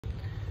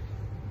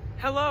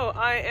Hello,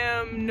 I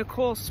am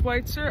Nicole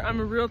Schweitzer. I'm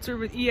a realtor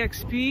with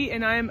eXp,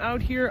 and I am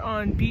out here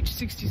on Beach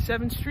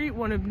 67th Street,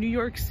 one of New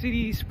York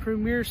City's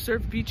premier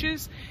surf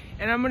beaches.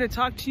 And I'm going to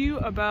talk to you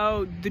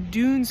about the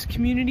Dunes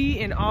community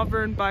in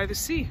Arverne by the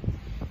sea.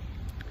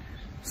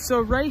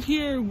 So right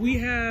here we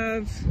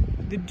have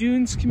the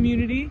Dunes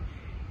community.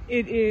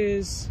 It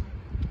is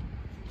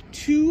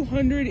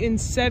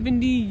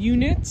 270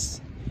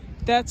 units.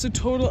 That's a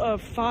total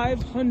of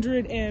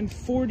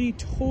 540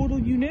 total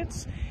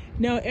units.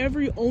 Now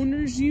every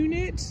owner's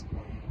unit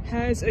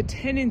has a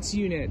tenant's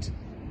unit.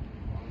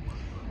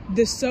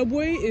 The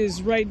subway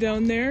is right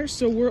down there,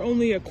 so we're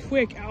only a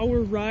quick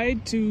hour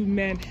ride to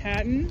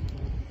Manhattan.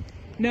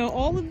 Now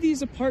all of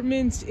these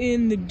apartments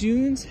in the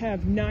Dunes have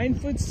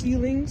 9-foot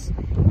ceilings,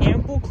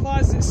 ample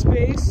closet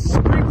space,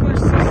 sprinkler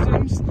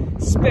systems,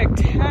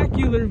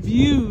 spectacular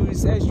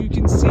views as you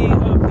can see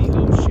of the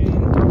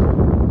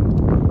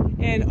ocean.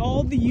 And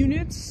all the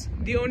units,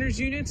 the owner's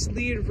units,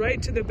 lead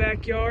right to the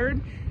backyard.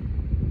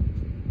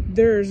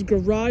 There's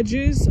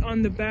garages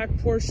on the back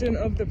portion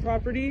of the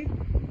property,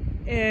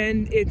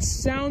 and it's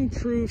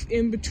soundproof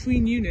in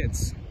between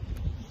units.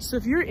 So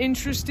if you're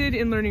interested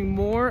in learning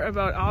more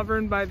about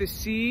Arverne by the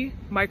sea,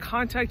 my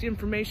contact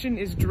information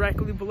is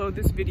directly below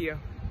this video.